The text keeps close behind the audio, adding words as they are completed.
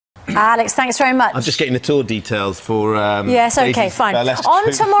Alex, thanks very much. I'm just getting the tour details for... yes, OK, fine.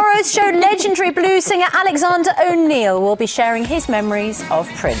 On tomorrow's show, legendary blues singer Alexander O'Neill will be sharing his memories of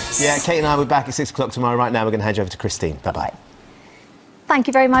Prince. Yeah, Kate and I will be back at 6 o'clock tomorrow. Right now, we're going to hand you over to Christine. Bye-bye. Thank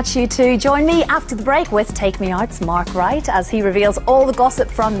you very much, you two. Join me after the break with Take Me Out's Mark Wright as he reveals all the gossip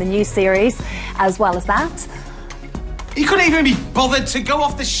from the new series. As well as that... He couldn't even be bothered to go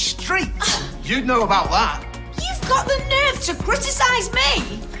off the street. You'd know about that. You've got the nerve to criticise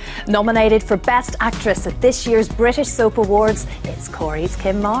me. Nominated for Best Actress at this year's British Soap Awards, it's Corey's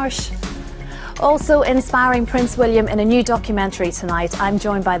Kim Marsh. Also inspiring Prince William in a new documentary tonight, I'm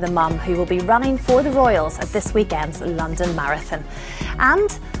joined by the mum who will be running for the Royals at this weekend's London Marathon.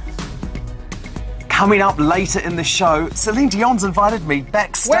 And... coming up later in the show, Celine Dion's invited me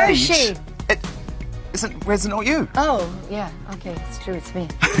backstage. Where is she? Where's it not you? Oh, yeah, OK, it's true, it's me.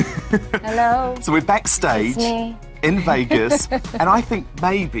 Hello. So we're backstage It's me. in Vegas, and I think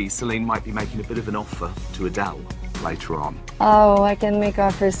maybe Celine might be making a bit of an offer to Adele later on. Oh, I can make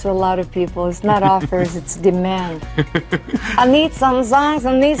offers to a lot of people. It's not offers, it's demand. I need some songs,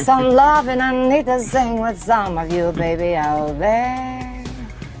 I need some love, and I need to sing with some of you, baby, out there.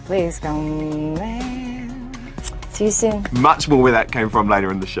 Please come there. See you soon. Much more where that came from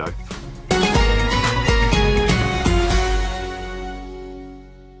later in the show.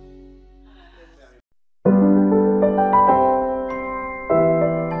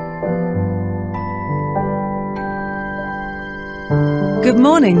 Good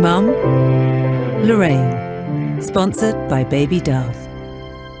morning, Mum. Lorraine, sponsored by Baby Dove.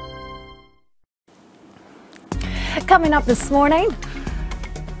 coming up this morning...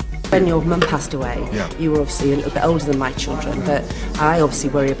 When your mum passed away, you were obviously a bit older than my children, but I obviously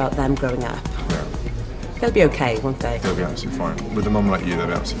worry about them growing up. Yeah. They'll be okay, won't they? They'll be absolutely fine. With a mum like you, they'll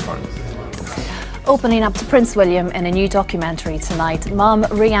be absolutely fine. Opening up to Prince William in a new documentary tonight, Mum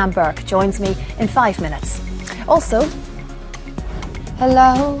Rhianne Burke joins me in 5 minutes. Also...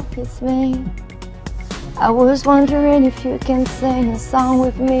 Hello, it's me. I was wondering if you can sing a song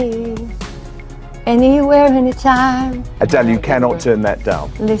with me. Anywhere, anytime. Adele, you cannot turn that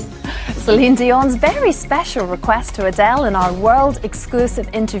down. Listen. Celine Dion's very special request to Adele in our world-exclusive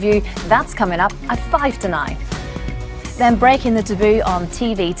interview. That's coming up at 5 to 9. Then breaking the taboo on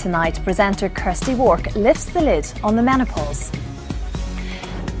TV tonight, presenter Kirsty Wark lifts the lid on the menopause.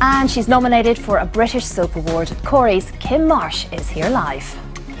 And she's nominated for a British Soap Award. Corey's Kim Marsh is here live.